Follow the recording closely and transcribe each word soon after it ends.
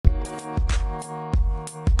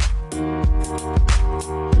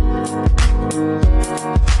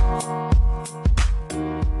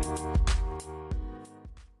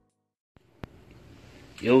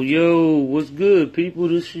Yo, what's good, people?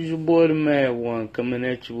 This is your boy, the Mad One, coming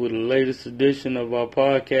at you with the latest edition of our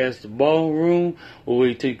podcast, The Ballroom, where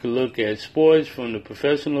we take a look at sports from the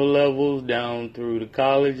professional levels down through the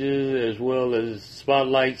colleges, as well as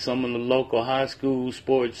spotlight some of the local high school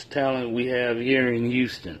sports talent we have here in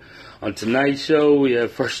Houston. On tonight's show, we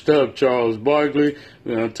have first up Charles Barkley.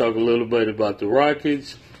 We're going to talk a little bit about the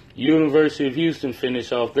Rockets. University of Houston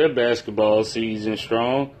finished off their basketball season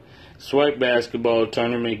strong. SWAC basketball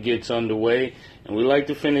tournament gets underway, and we like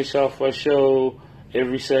to finish off our show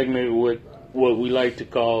every segment with what we like to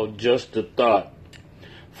call Just a Thought.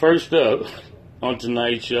 First up on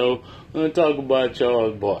tonight's show, we're going to talk about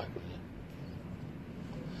Charles Barkley.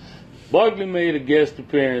 Barkley made a guest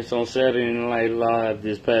appearance on Saturday Night Live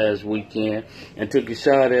this past weekend and took a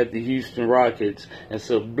shot at the Houston Rockets and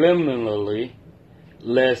subliminally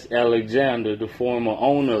Les Alexander, the former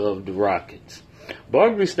owner of the Rockets.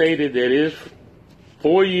 Barkley stated that his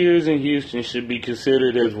 4 years in Houston should be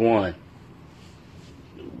considered as one.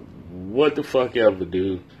 What the fuck ever,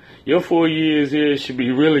 dude? Your 4 years here should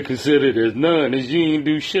be really considered as none, as you ain't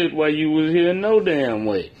do shit while you was here no damn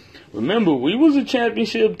way. Remember, we was a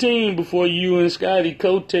championship team before you and Scotty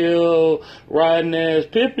coattail riding ass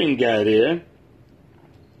Pippen got here.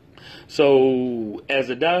 So, as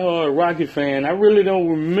a diehard Rocket fan, I really don't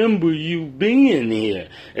remember you being here,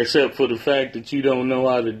 except for the fact that you don't know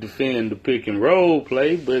how to defend the pick and roll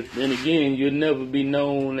play. But then again, you'll never be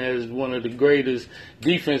known as one of the greatest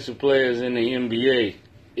defensive players in the NBA.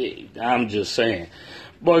 I'm just saying.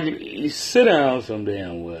 But sit down some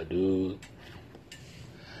damn well, dude.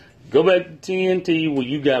 Go back to TNT where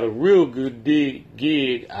you got a real good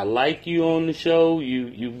gig. I like you on the show.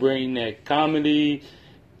 You bring that comedy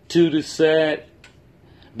to the set,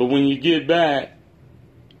 but when you get back,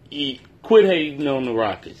 quit hating on the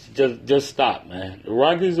Rockets. Just stop, man. The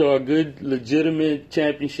Rockets are a good, legitimate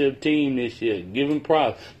championship team this year. Give them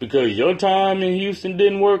props. Because your time in Houston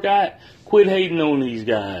didn't work out, quit hating on these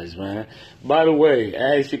guys, man. By the way,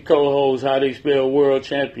 ask your co-hosts how they spell world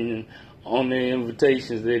champion on their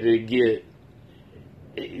invitations that they get.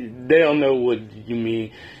 They'll know what you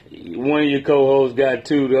mean. One of your co-hosts got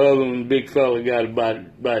 2, the other one, big fella, got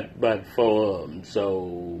about 4 of them.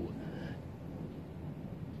 So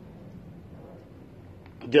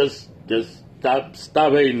just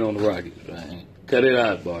stop hating on the Rockets, man. Cut it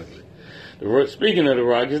out, Barkley. Speaking of the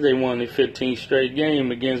Rockets, they won their 15th straight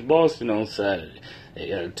game against Boston on Saturday. They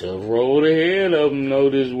got a tough road ahead of them, though,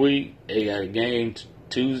 this week. They got a game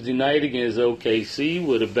Tuesday night against OKC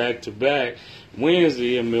with a back-to-back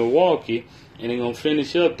Wednesday in Milwaukee. And they're going to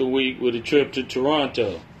finish up the week with a trip to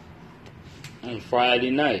Toronto on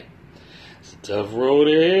Friday night. It's a tough road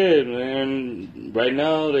ahead, man. Right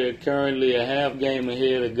now, they're currently a half game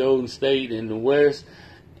ahead of Golden State in the West.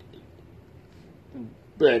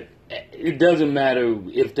 But it doesn't matter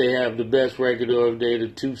if they have the best record or if they're the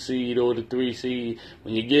 2 seed or the 3 seed.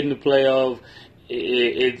 When you get in the playoff,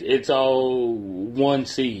 it's all 1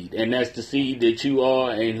 seed. And that's the seed that you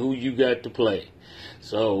are and who you got to play.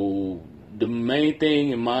 So the main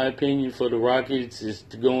thing, in my opinion, for the Rockets is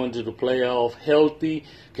to go into the playoff healthy,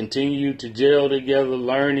 continue to gel together,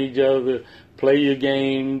 learn each other, play your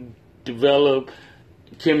game, develop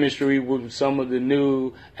chemistry with some of the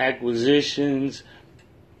new acquisitions,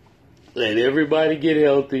 let everybody get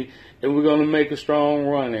healthy, and we're going to make a strong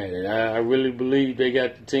run at it. I really believe they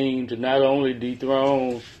got the team to not only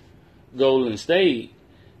dethrone Golden State,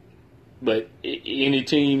 but any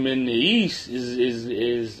team in the East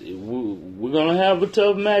is we're gonna have a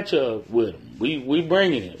tough matchup with them. We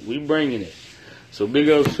bringing it. So big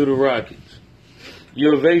ups to the Rockets.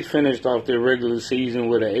 U of H finished off their regular season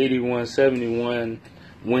with an 81-71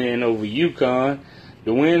 win over UConn.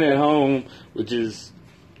 The win at home, which is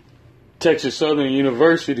Texas Southern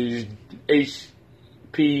University's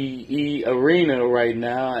HPE Arena right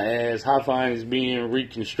now, as Hofhine is being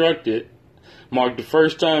reconstructed, marked the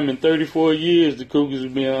first time in 34 years the Cougars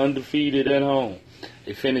have been undefeated at home.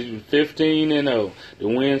 They finished with 15-0. The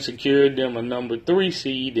win secured them a number 3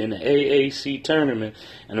 seed in the AAC tournament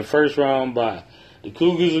and a first round bye. The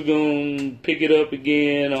Cougars are going to pick it up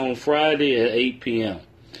again on Friday at 8 p.m.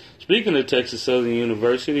 Speaking of Texas Southern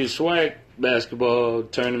University, the SWAC basketball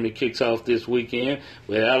tournament kicks off this weekend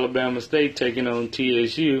with Alabama State taking on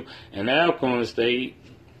TSU and Alcorn State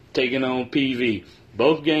taking on PV.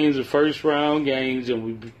 Both games are first-round games and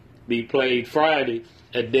will be played Friday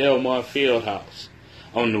at Delmar Fieldhouse.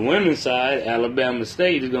 On the women's side, Alabama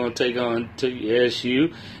State is going to take on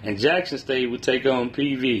TSU, and Jackson State will take on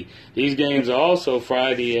PV. These games are also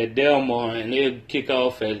Friday at Delmar, and they'll kick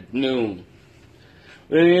off at noon.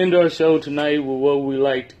 We're going to end our show tonight with what we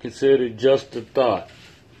like to consider just a thought.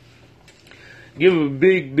 give a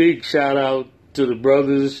big shout out to the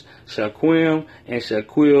brothers Shaquem and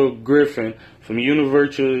Shaquille Griffin from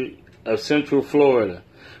University of Central Florida,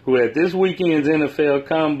 who at this weekend's NFL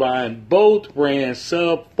Combine both ran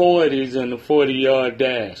sub-40s in the 40-yard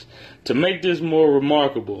dash. To make this more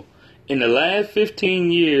remarkable, in the last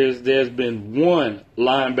 15 years, there's been one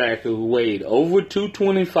linebacker who weighed over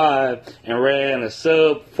 225 and ran a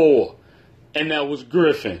sub-4, and that was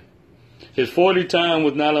Griffin. His 40 time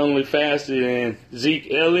was not only faster than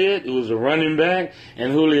Zeke Elliott, who was a running back,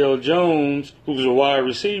 and Julio Jones, who was a wide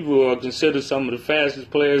receiver, who are considered some of the fastest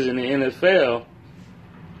players in the NFL,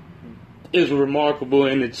 is remarkable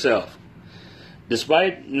in itself.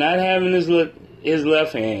 Despite not having his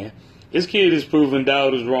left hand, this kid has proven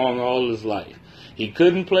doubters wrong all his life. He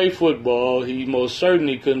couldn't play football. He most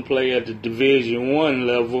certainly couldn't play at the Division I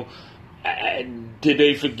level. Did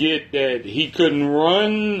they forget that he couldn't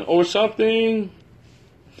run or something?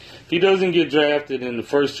 If he doesn't get drafted in the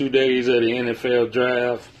first 2 days of the NFL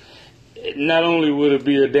draft, not only would it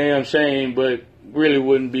be a damn shame, but really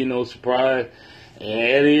wouldn't be no surprise. And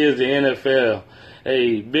it is the NFL.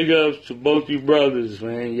 Hey, big ups to both you brothers,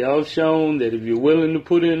 man. Y'all shown that if you're willing to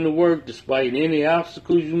put in the work despite any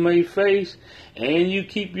obstacles you may face, and you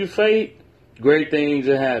keep your faith, great things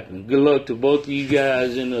will happen. Good luck to both of you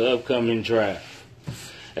guys in the upcoming draft.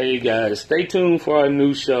 Hey guys, stay tuned for our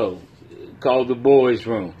new show called The Boys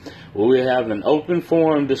Room, where we have an open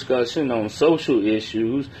forum discussion on social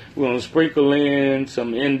issues. We're going to sprinkle in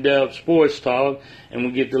some in-depth sports talk, and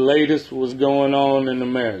we get the latest what's going on in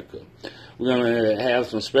America. We're going to have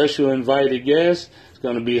some special invited guests. It's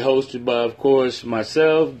going to be hosted by, of course,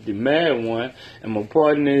 myself, the Mad One, and my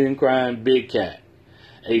partner in crime, Big Cat.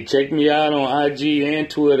 Hey, check me out on IG and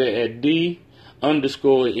Twitter at D_MADONE.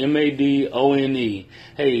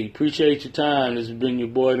 Hey, appreciate your time. This has been your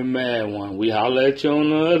boy, the Mad One. We holler at you on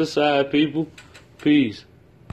the other side, people. Peace.